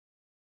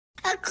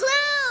A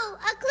clue!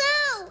 A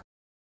clue!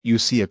 You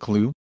see a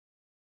clue?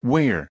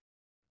 Where?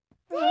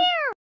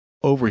 Where?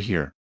 Over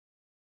here.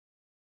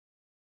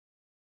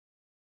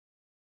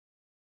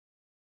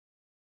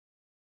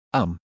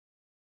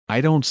 I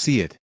don't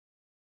see it.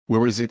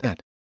 Where is it at?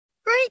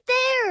 Right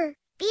there!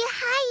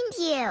 Behind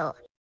you!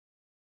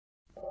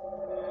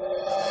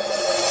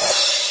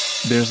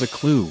 There's a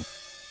clue.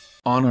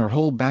 On our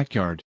whole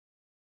backyard.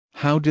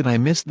 How did I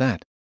miss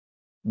that?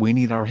 We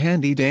need our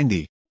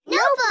handy-dandy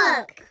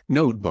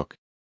notebook.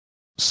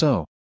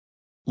 So,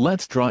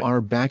 let's draw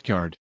our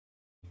backyard.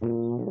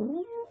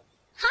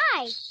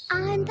 Hi!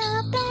 On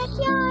the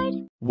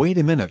backyard! Wait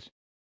a minute.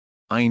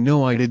 I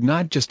know I did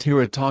not just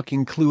hear a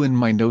talking clue in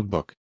my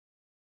notebook.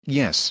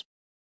 Yes.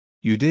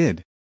 You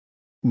did.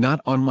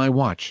 Not on my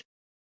watch.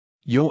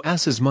 Yo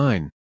ass is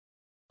mine.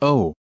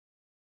 Oh.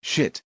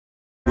 Shit.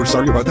 We're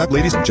sorry about that,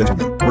 ladies and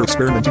gentlemen. We're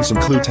experimenting some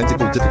clue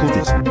technical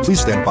difficulties. Please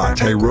stand by.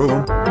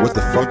 Tyrone, what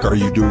the fuck are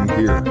you doing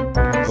here?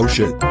 Oh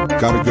shit.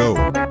 Gotta go.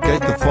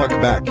 Get the fuck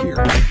back here.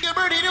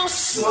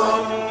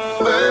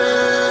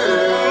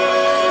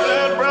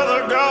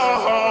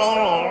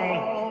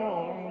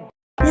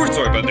 We're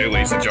sorry about that,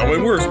 ladies and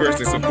gentlemen. We're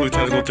experiencing some clue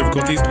technical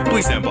difficulties.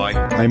 Please stand by.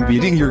 I'm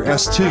beating your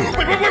ass too.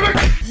 Wait.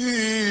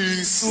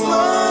 He's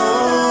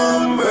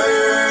slumbering.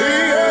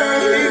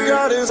 He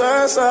got his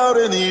ass out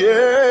in the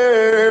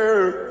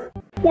air.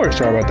 We're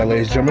sorry about that,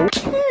 ladies and gentlemen.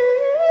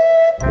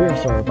 We're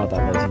sorry about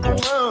that, ladies and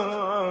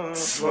gentlemen.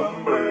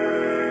 Slumbering.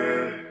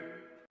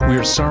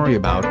 We're sorry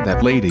about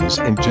that, ladies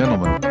and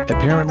gentlemen.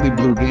 Apparently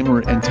Blue Gamer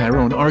and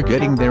Tyrone are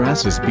getting their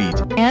asses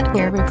beat. And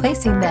we're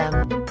replacing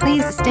them.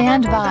 Please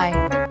stand by.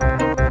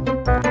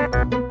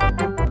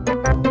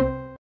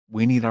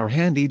 We need our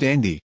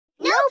handy-dandy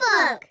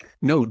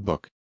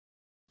notebook.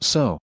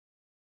 So,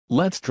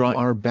 let's draw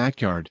our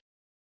backyard.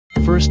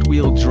 First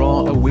we'll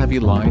draw a wavy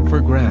line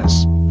for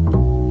grass.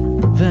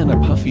 Then a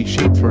puffy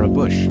shape for a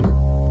bush.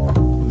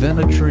 Then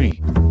a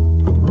tree.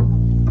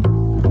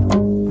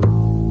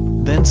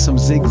 Then some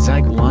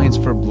zigzag lines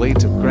for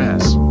blades of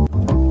grass.